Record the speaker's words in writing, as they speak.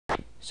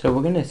So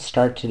we're going to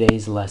start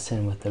today's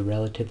lesson with a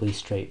relatively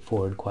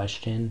straightforward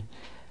question.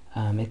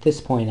 At this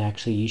point,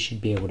 actually, you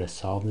should be able to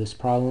solve this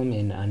problem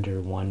in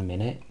under 1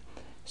 minute.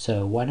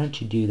 So why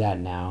don't you do that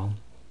now?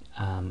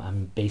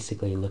 I'm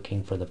basically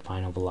looking for the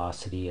final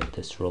velocity of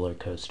this roller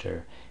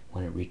coaster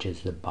when it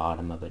reaches the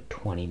bottom of a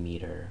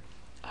 20-meter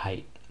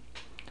height.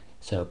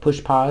 So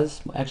push pause.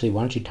 Actually,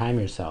 why don't you time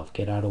yourself?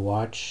 Get out a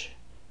watch,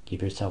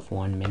 give yourself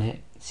 1 minute,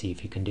 see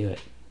if you can do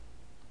it.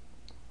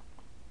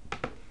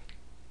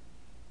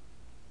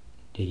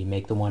 Did you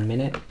make the 1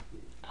 minute?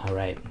 All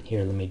right,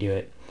 here, let me do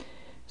it.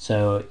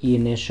 So E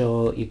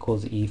initial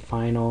equals E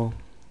final.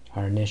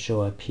 Our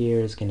initial up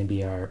here is going to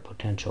be our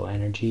potential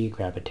energy,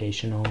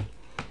 gravitational.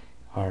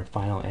 Our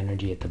final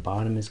energy at the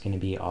bottom is going to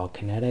be all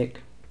kinetic.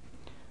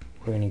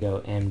 We're going to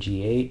go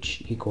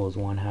mgh equals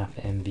 1/2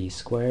 mv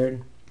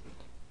squared.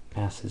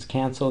 Masses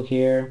cancel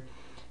here,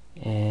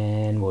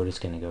 and we're just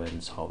going to go ahead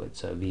and solve it.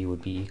 So v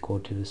would be equal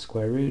to the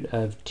square root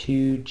of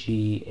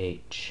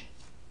 2gh.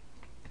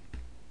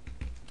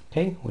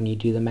 Okay, when you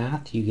do the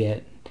math, you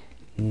get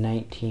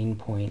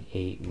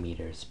 19.8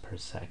 meters per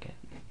second.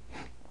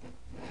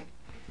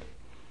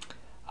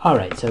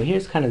 Alright, so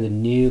here's kind of the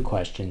new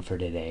question for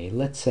today.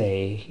 Let's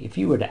say if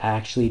you were to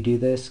actually do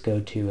this,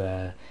 go to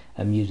an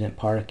amusement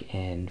park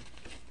and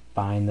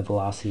find the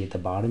velocity at the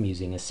bottom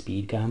using a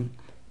speed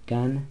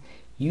gun,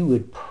 you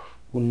would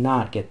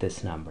not get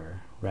this number,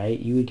 right?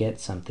 You would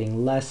get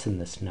something less than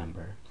this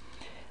number.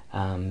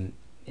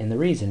 And the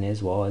reason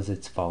is, well, as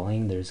it's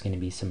falling, there's going to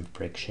be some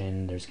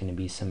friction, there's going to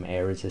be some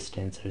air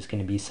resistance, there's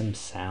going to be some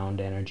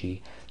sound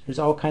energy. There's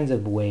all kinds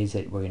of ways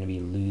that we're going to be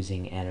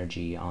losing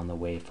energy on the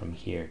way from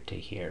here to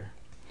here.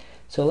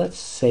 So let's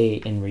say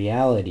in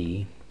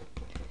reality,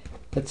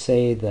 let's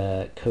say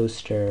the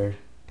coaster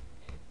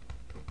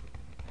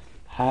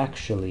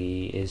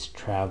actually is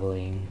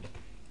traveling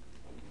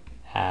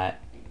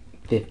at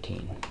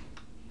 15.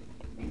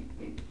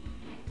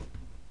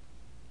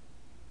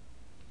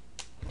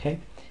 Okay?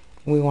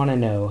 We want to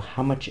know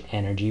how much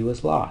energy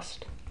was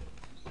lost.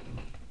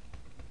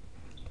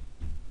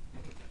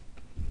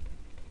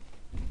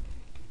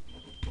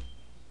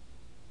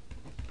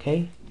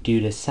 Okay, due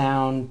to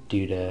sound,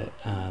 due to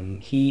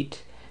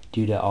heat,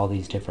 due to all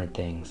these different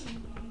things.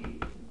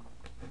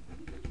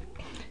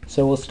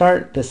 So we'll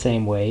start the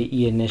same way,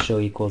 E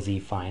initial equals E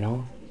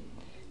final.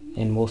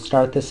 And we'll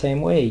start the same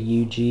way,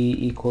 UG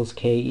equals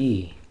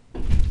KE.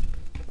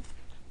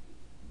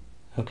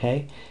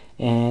 Okay?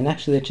 And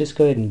actually, let's just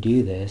go ahead and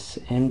do this.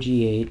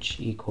 mgh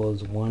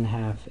equals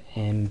 1/2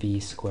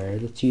 mv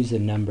squared. Let's use the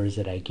numbers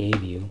that I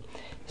gave you.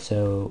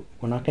 So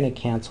we're not going to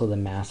cancel the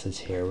masses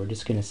here. We're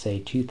just going to say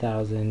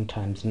 2,000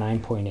 times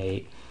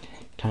 9.8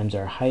 times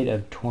our height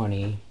of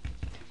 20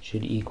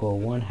 should equal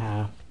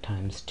 1/2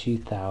 times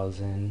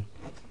 2,000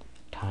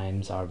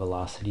 times our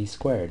velocity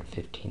squared,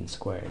 15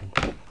 squared.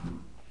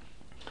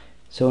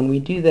 So when we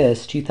do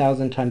this,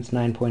 2,000 times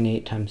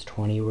 9.8 times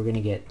 20, we're going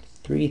to get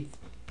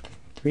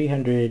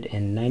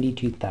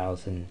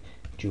 392,000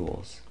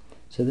 joules.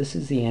 So this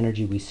is the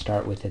energy we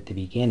start with at the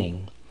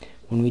beginning.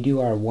 When we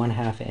do our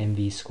 1/2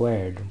 mv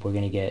squared, we're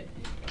going to get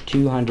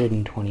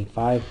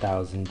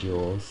 225,000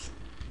 joules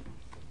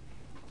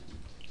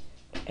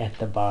at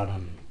the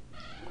bottom.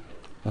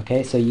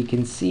 Okay, so you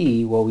can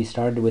see, well, we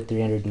started with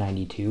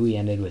 392, we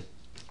ended with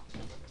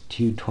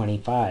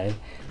 225.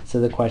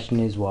 So the question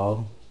is,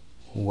 well,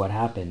 what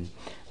happened?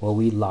 Well,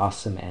 we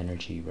lost some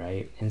energy,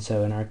 right? And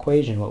so in our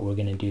equation, what we're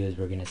going to do is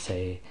we're going to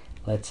say,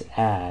 let's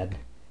add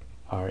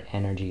our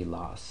energy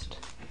lost.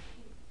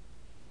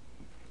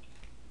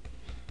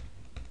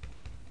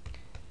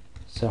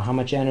 So how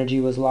much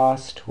energy was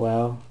lost?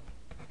 Well,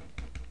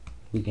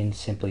 we can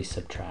simply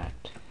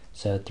subtract.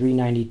 So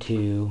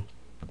 392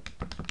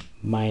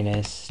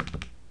 minus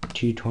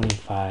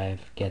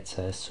 225 gets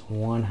us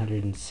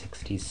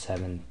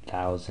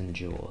 167,000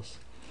 joules.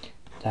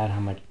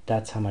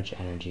 That's how much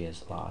energy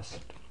is lost.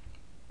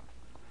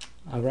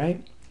 All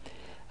right.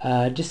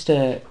 Just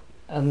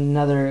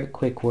another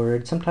quick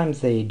word. Sometimes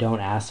they don't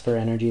ask for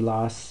energy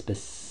loss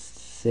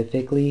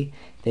specifically.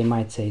 They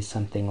might say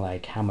something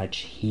like how much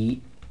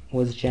heat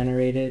was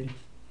generated.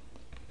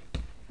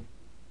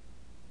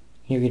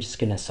 You're just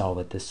going to solve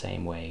it the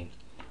same way.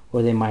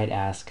 Or they might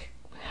ask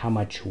how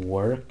much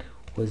work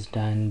was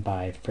done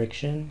by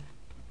friction.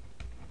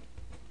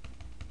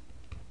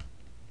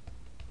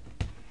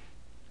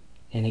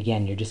 And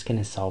again, you're just going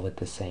to solve it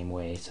the same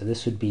way. So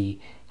this would be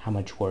how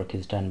much work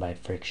is done by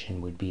friction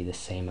would be the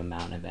same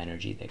amount of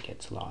energy that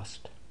gets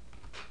lost.